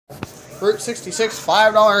Route 66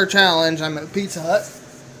 $5 challenge. I'm at Pizza Hut.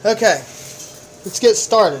 Okay, let's get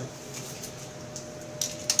started.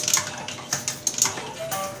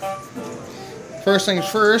 First things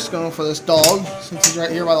first, going for this dog since he's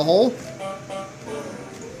right here by the hole.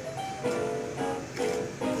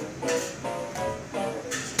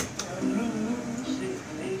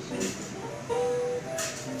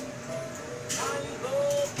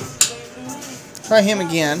 Try him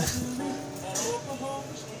again.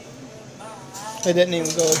 I didn't even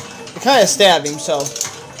go. It kind of stabbed him, so.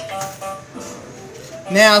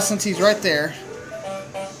 Now, since he's right there,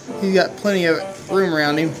 he's got plenty of room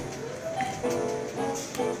around him.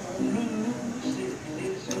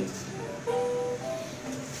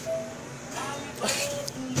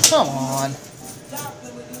 Come on.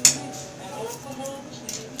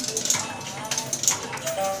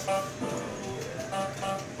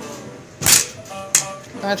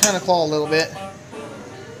 I'm trying to claw a little bit.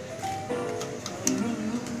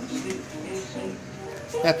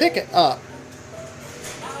 Now pick it up.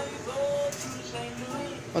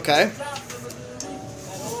 Okay.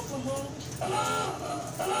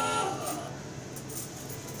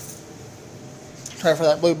 Try for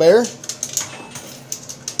that blue bear.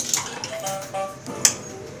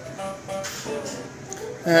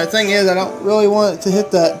 The thing is, I don't really want it to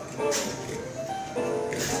hit that.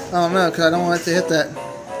 I don't know, because I don't want it to hit that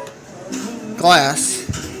glass.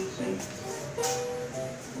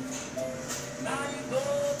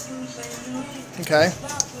 Okay.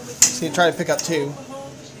 So you try to pick up two.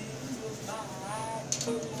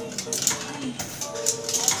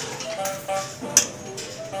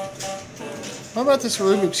 What about this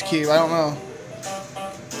Rubik's Cube? I don't know.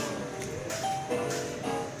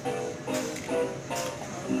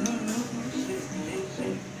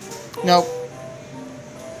 Nope.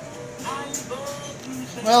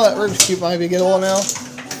 Well, that Rubik's Cube might be a good one now.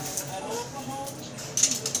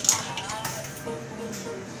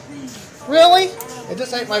 Really? It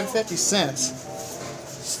just ate my 50 cents.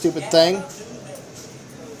 Stupid thing.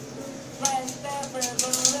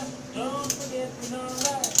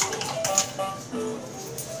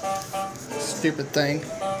 Stupid thing.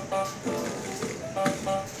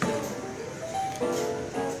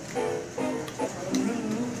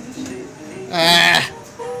 Ah.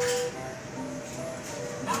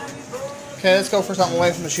 Okay, let's go for something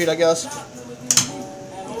away from the chute, I guess.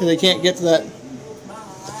 Because they can't get to that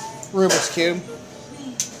Rubik's Cube.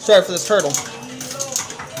 Sorry for this turtle.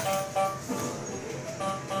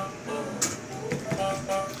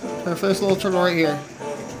 Try for this little turtle right here.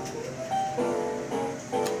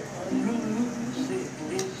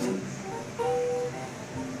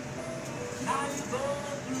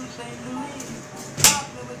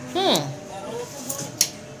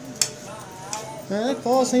 That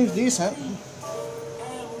claw seems decent.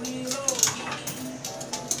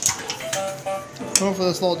 Going for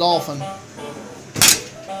this little dolphin.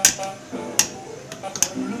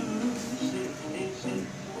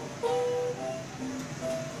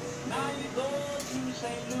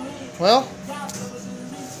 Well,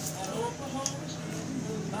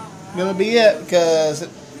 gonna be it because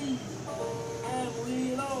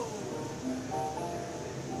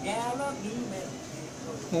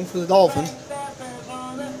going for the dolphin.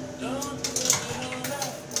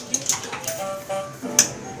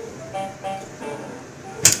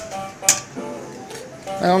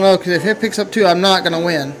 I don't know, because if it picks up two, I'm not going to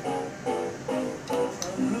win.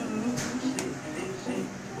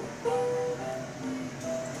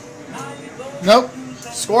 Nope.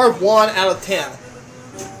 Score of 1 out of 10.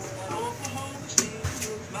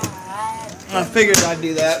 I figured I'd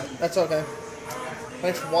do that. That's okay.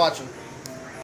 Thanks for watching.